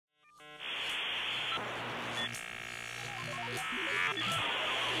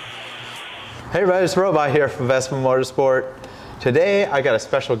Hey everybody, it's Robot here from Vespa Motorsport. Today I got a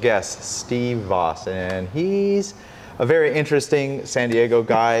special guest, Steve Vaus, and he's a very interesting San Diego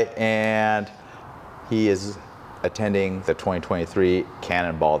guy, and he is attending the 2023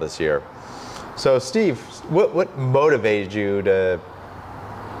 Cannonball this year. So Steve, what motivated you to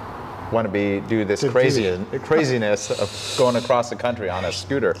want to do this craziness of going across the country on a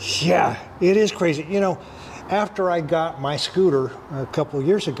scooter? Yeah, it is crazy. You know, after I got my scooter a couple of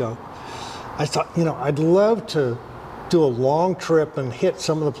years ago, I thought, you know, I'd love to do a long trip and hit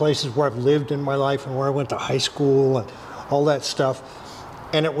some of the places where I've lived in my life and where I went to high school and all that stuff.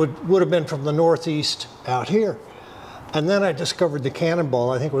 And it would have been from the Northeast out here. And then I discovered the Cannonball.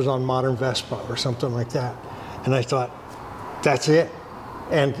 I think it was on Modern Vespa or something like that. And I thought, that's it.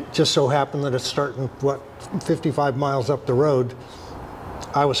 And it just so happened that it's starting, 55 miles up the road.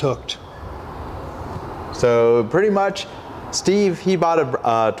 I was hooked. So pretty much, Steve, he bought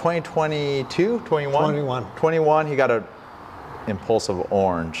a 2022, 21, he got a impulsive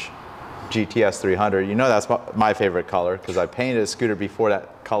orange GTS 300. You know that's my favorite color because I painted a scooter before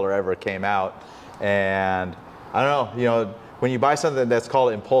that color ever came out. And I don't know, you know, when you buy something that's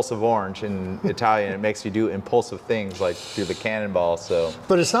called impulsive orange in Italian, it makes you do impulsive things like do the Cannonball. So,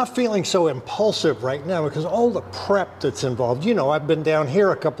 but it's not feeling so impulsive right now because all the prep that's involved. You know, I've been down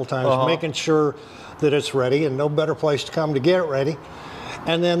here a couple times making sure that it's ready, and no better place to come to get it ready.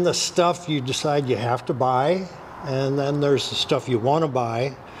 And then the stuff you decide you have to buy, and then there's the stuff you want to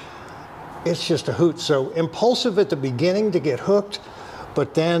buy. It's just a hoot. So impulsive at the beginning to get hooked,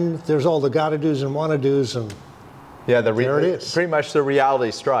 but then there's all the gotta do's and wanna do's, and yeah, there it is. Pretty much the reality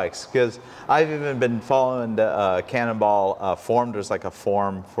strikes, because I've even been following the Cannonball forum. There's like a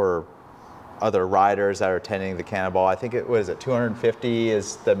forum for other riders that are attending the Cannonball. I think it was 250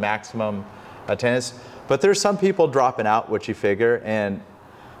 is the maximum attendance, but there's some people dropping out, which you figure, and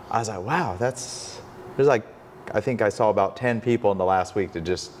I was like, wow, there's like, I think I saw about 10 people in the last week that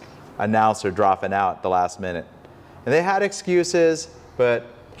just announced they're dropping out at the last minute. And they had excuses, but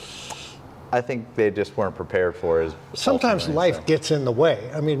I think they just weren't prepared for it. Sometimes life gets in the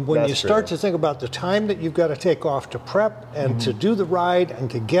way. I mean, when you start to think about the time that you've got to take off to prep and to do the ride and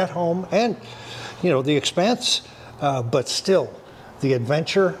to get home and, you know, the expense, but still, the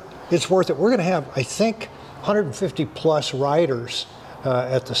adventure, it's worth it. We're going to have, I think, 150 plus riders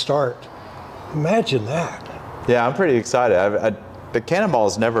at the start. Imagine that. Yeah, I'm pretty excited. The Cannonball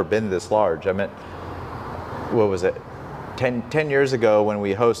has never been this large. I mean, what was it? 10 years ago when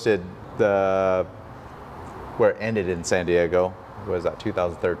we hosted where it ended in San Diego. What was that,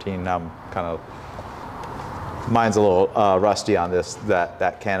 2013? Now I'm kind of, mine's a little rusty on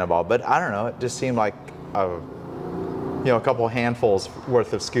that Cannonball, but I don't know, it just seemed like you know, a couple handfuls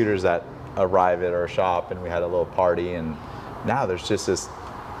worth of scooters that arrive at our shop, and we had a little party, and now there's just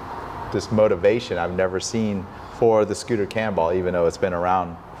this motivation I've never seen for the scooter Cannonball, even though it's been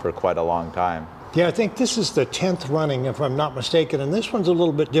around for quite a long time. Yeah, I think this is the 10th running, if I'm not mistaken, and this one's a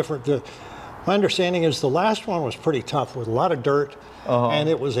little bit different. My understanding is the last one was pretty tough with a lot of dirt, and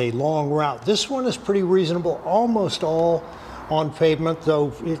it was a long route. This one is pretty reasonable, almost all on pavement,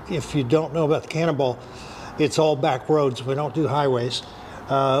 though if you don't know about the Cannonball, it's all back roads. We don't do highways.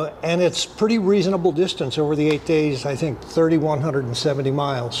 And it's pretty reasonable distance over the 8 days, I think 3,170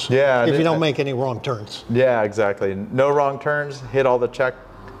 miles. Yeah. If you don't make any wrong turns. Yeah, exactly. No wrong turns, hit all the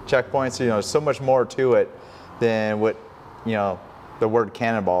checkpoints. You know, so much more to it than what, you know, the word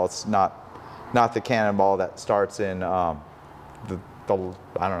Cannonball. It's not the Cannonball that starts in I don't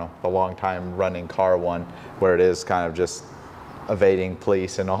know, the long time running car one, where it is kind of just evading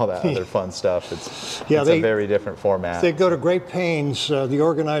police and all that other fun stuff. It's a very different format. They go to great pains, the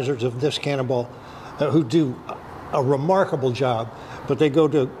organizers of this Cannonball, who do a remarkable job, but they go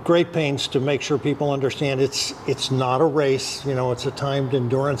to great pains to make sure people understand it's not a race. You know, it's a timed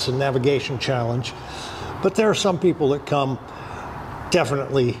endurance and navigation challenge. But there are some people that come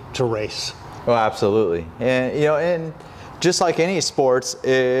definitely to race. Oh, absolutely. And you know, and just like any sports,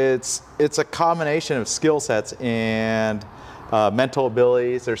 it's a combination of skill sets and mental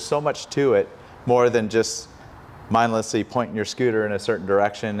abilities. There's so much to it, more than just mindlessly pointing your scooter in a certain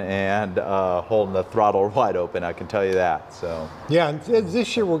direction and holding the throttle wide open, I can tell you that. So yeah, and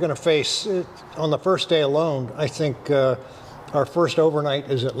this year we're going to face, on the first day alone, I think our first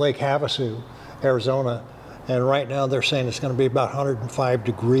overnight is at Lake Havasu, Arizona, and right now they're saying it's going to be about 105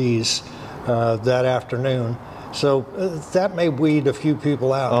 degrees that afternoon. So that may weed a few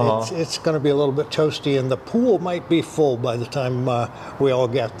people out. It's going to be a little bit toasty, and the pool might be full by the time we all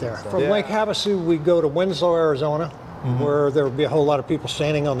get there. From Lake Havasu, we go to Winslow, Arizona, where there will be a whole lot of people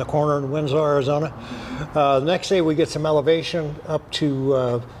standing on the corner in Winslow, Arizona. The next day, we get some elevation up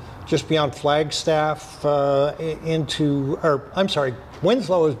to just beyond Flagstaff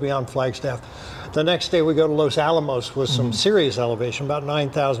Winslow is beyond Flagstaff. The next day we go to Los Alamos with some serious elevation, about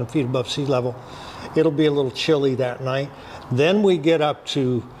 9,000 feet above sea level. It'll be a little chilly that night. Then we get up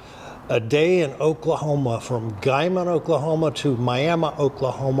to a day in Oklahoma, from Guyman, Oklahoma to Miami,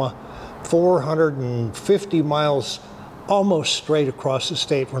 Oklahoma, 450 miles almost straight across the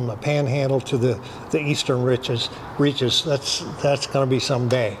state from the Panhandle to the eastern reaches. That's going to be some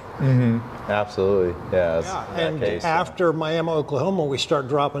day. Absolutely, yeah. And after Miami, Oklahoma, we start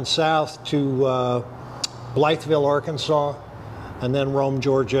dropping south to Blytheville, Arkansas, and then Rome,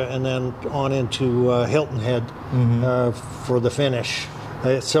 Georgia, and then on into Hilton Head for the finish.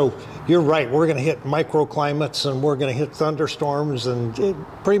 So you're right, we're going to hit microclimates, and we're going to hit thunderstorms, and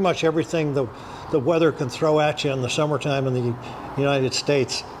pretty much everything the weather can throw at you in the summertime in the United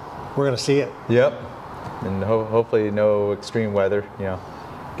States. We're going to see it. Yep, and hopefully no extreme weather,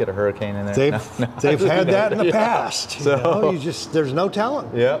 get a hurricane in there. They've had that in the past. So there's no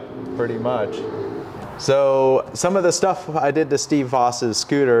telling. Yep, pretty much. So some of the stuff I did to Steve Vaus's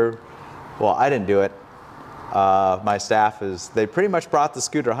scooter, well, I didn't do it. My staff they pretty much brought the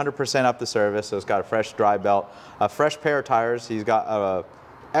scooter 100% up the service. So it's got a fresh dry belt, a fresh pair of tires. He's got a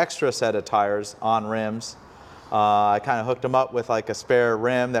extra set of tires on rims. I kind of hooked him up with like a spare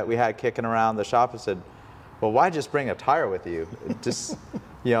rim that we had kicking around the shop. I said, well, why just bring a tire with you? It just,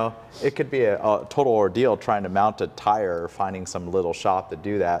 it could be a total ordeal trying to mount a tire or finding some little shop to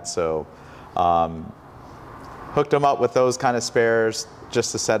do that. So hooked him up with those kind of spares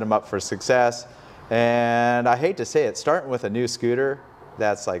just to set him up for success. And I hate to say it, starting with a new scooter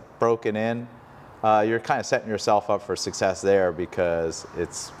that's like broken in, you're kind of setting yourself up for success there, because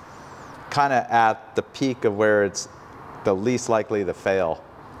it's kind of at the peak of where it's the least likely to fail.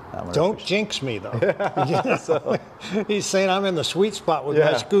 Don't jinx me, though. So, he's saying I'm in the sweet spot with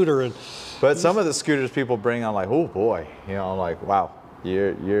my scooter. But some of the scooters people bring, I'm like, oh boy, I'm like, wow,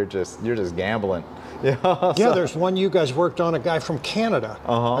 you're just gambling. There's one you guys worked on, a guy from Canada.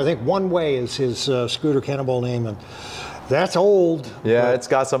 I think One Way is his scooter, Cannonball name, and that's old. Yeah, it's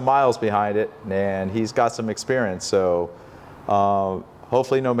got some miles behind it, and he's got some experience. So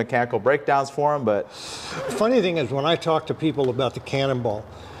hopefully no mechanical breakdowns for him. But funny thing is, when I talk to people about the Cannonball,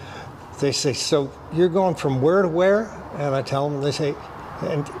 they say, so you're going from where to where? And I tell them, they say,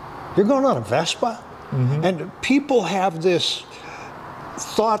 and you're going on a Vespa? And people have this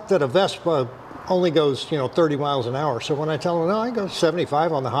thought that a Vespa only goes, 30 miles an hour. So when I tell them, no, I go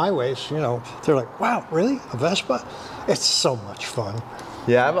 75 on the highways, they're like, wow, really? A Vespa? It's so much fun.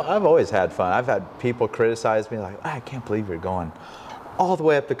 Yeah, I've always had fun. I've had people criticize me like, I can't believe you're going all the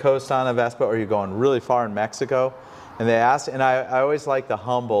way up the coast on a Vespa, or you're going really far in Mexico. And they asked, and I always like to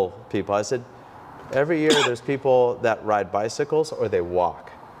humble people. I said, every year there's people that ride bicycles or they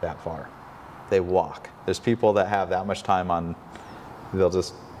walk that far. They walk. There's people that have that much time on, they'll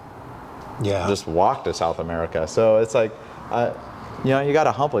just walk to South America. So it's like, you got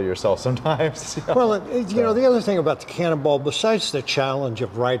to humble yourself sometimes. Well, the other thing about the Cannonball, besides the challenge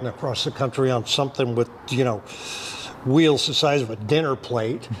of riding across the country on something with, wheels the size of a dinner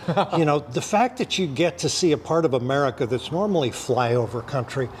plate, the fact that you get to see a part of America that's normally flyover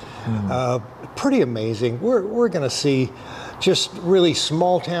country, pretty amazing. We're going to see just really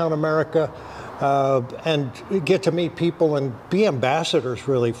small town America, and get to meet people and be ambassadors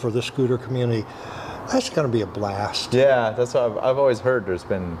really for the scooter community. That's going to be a blast. Yeah, that's what I've always heard. There's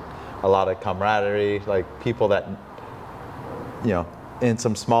been a lot of camaraderie, like people that, in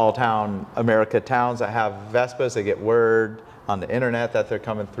some small town America towns that have Vespas, they get word on the internet that they're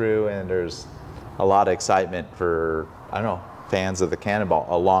coming through, and there's a lot of excitement for, fans of the Cannonball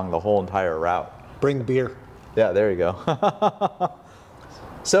along the whole entire route. Bring beer. Yeah, there you go.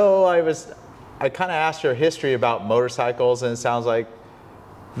 So I kind of asked your history about motorcycles, and it sounds like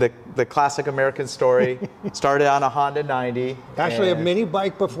the classic American story. Started on a Honda 90. Actually, a mini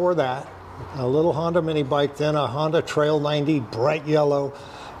bike before that. A little Honda mini bike, then a Honda Trail 90, bright yellow.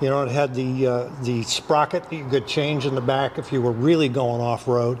 It had the sprocket that you could change in the back if you were really going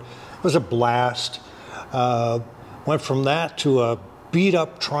off-road. It was a blast. Went from that to a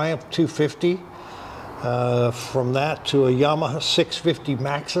beat-up Triumph 250. From that to a Yamaha 650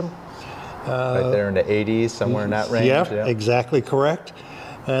 Maxim. Right there in the 80s, somewhere in that range. Yeah, exactly correct.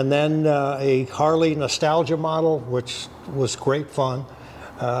 And then a Harley Nostalgia model, which was great fun.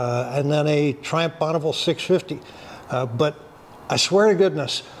 And then a Triumph Bonneville 650. But I swear to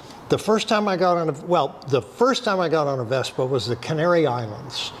goodness, the first time I got on a Vespa was the Canary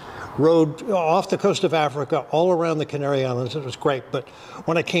Islands. Rode off the coast of Africa, all around the Canary Islands. It was great. But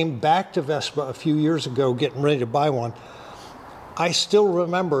when I came back to Vespa a few years ago, getting ready to buy one, I still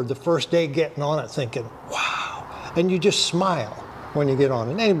remember the first day getting on it thinking, wow. And you just smile when you get on.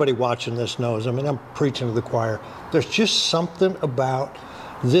 And anybody watching this knows, I mean, I'm preaching to the choir. There's just something about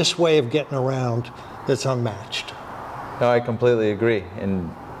this way of getting around that's unmatched. No, I completely agree. And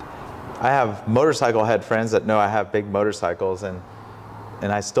I have motorcycle head friends that know I have big motorcycles, and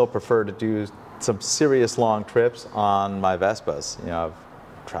I still prefer to do some serious long trips on my Vespas. You know,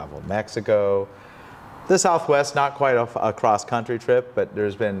 I've traveled Mexico, the Southwest, not quite a cross-country trip, but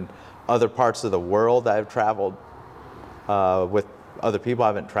there's been other parts of the world that I've traveled with other people I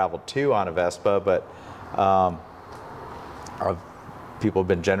haven't traveled to on a Vespa, but people have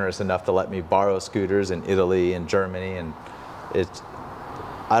been generous enough to let me borrow scooters in Italy and Germany, and it's,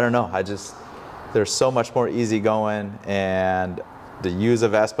 I don't know, there's so much more easygoing, and to use a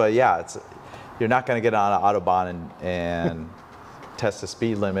Vespa, yeah, you're not going to get on an Autobahn and test the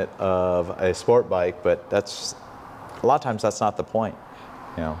speed limit of a sport bike, but a lot of times that's not the point,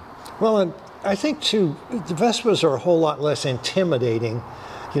 you know. Well, and I think too, the Vespas are a whole lot less intimidating,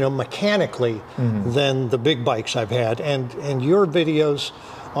 you know, mechanically than the big bikes I've had. And your videos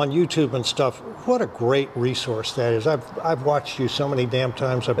on YouTube and stuff, what a great resource that is. I've watched you so many damn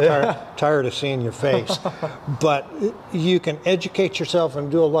times. I'm tired of seeing your face. But you can educate yourself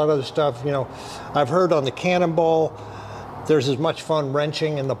and do a lot of other stuff. You know, I've heard on the Cannonball, there's as much fun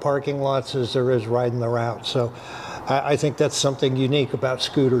wrenching in the parking lots as there is riding the route. So I think that's something unique about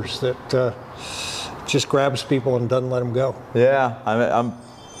scooters that just grabs people and doesn't let them go. Yeah, I'm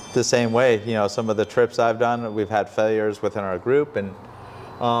the same way. You know, some of the trips I've done, we've had failures within our group, and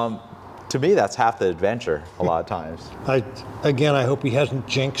to me, that's half the adventure a lot of times. Again, I hope he hasn't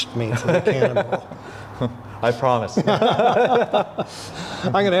jinxed me for the Cannonball. I promise.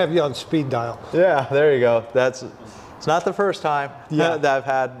 I'm going to have you on speed dial. Yeah, there you go. It's not the first time that I've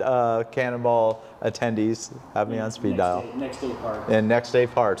had Cannonball attendees have me on speed dial. Next day parts. And next day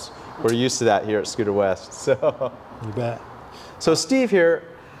parts. We're used to that here at Scooter West. So. You bet. So Steve here,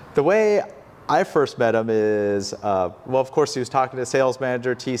 the way I first met him is, well, of course, he was talking to sales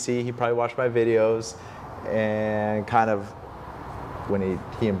manager, TC. He probably watched my videos, and kind of when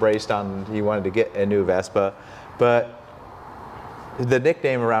he embraced he wanted to get a new Vespa. But the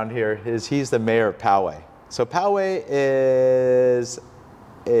nickname around here is he's the mayor of Poway. So Poway is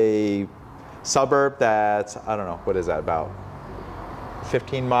a suburb that's, I don't know, what is that, about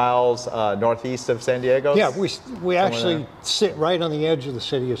 15 miles northeast of San Diego? Yeah, we actually sit right on the edge of the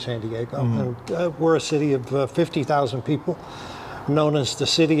city of San Diego. And, we're a city of 50,000 people, known as the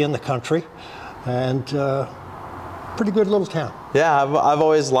city in the country, and pretty good little town. Yeah, I've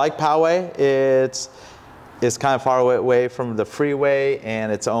always liked Poway. It's kind of far away from the freeway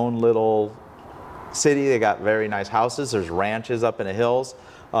and its own little city. They got very nice houses. There's ranches up in the hills.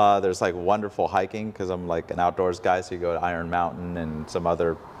 There's like wonderful hiking, because I'm like an outdoors guy, so you go to Iron Mountain and some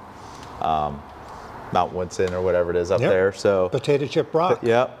other Mount Woodson or whatever it is up there. So Potato Chip Rock.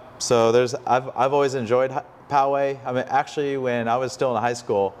 Yep. So I've always enjoyed Poway. I mean, actually, when I was still in high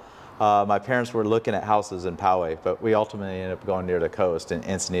school, my parents were looking at houses in Poway, but we ultimately ended up going near the coast in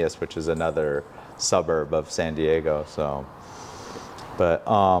Encinitas, which is another suburb of San Diego. So, but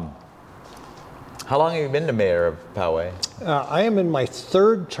how long have you been the mayor of Poway? I am in my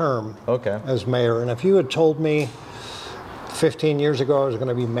third term as mayor, and if you had told me 15 years ago I was going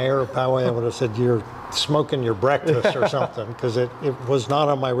to be mayor of Poway, I would have said you're smoking your breakfast or something, because it was not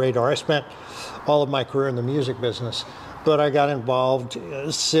on my radar. I spent all of my career in the music business, but I got involved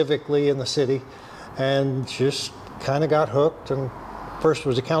civically in the city and just kind of got hooked, and first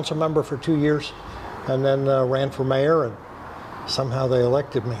was a council member for 2 years, and then ran for mayor, and somehow they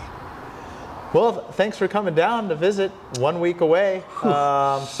elected me. Well, thanks for coming down to visit 1 week away.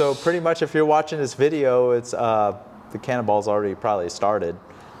 So pretty much if you're watching this video, it's the Cannonball's already probably started.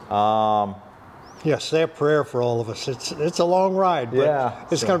 Yes, say a prayer for all of us. It's a long ride, but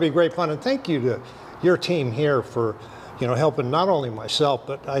it's going to be great fun. And thank you to your team here for, you know, helping not only myself,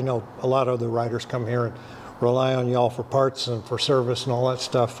 but I know a lot of other riders come here and rely on y'all for parts and for service and all that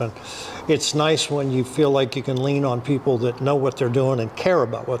stuff. And it's nice when you feel like you can lean on people that know what they're doing and care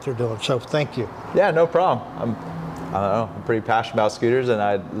about what they're doing. So thank you. Yeah, no problem. I don't know, I'm pretty passionate about scooters, and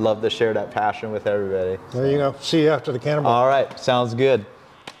I'd love to share that passion with everybody. There you go. See you after the Cannonball. All right, sounds good.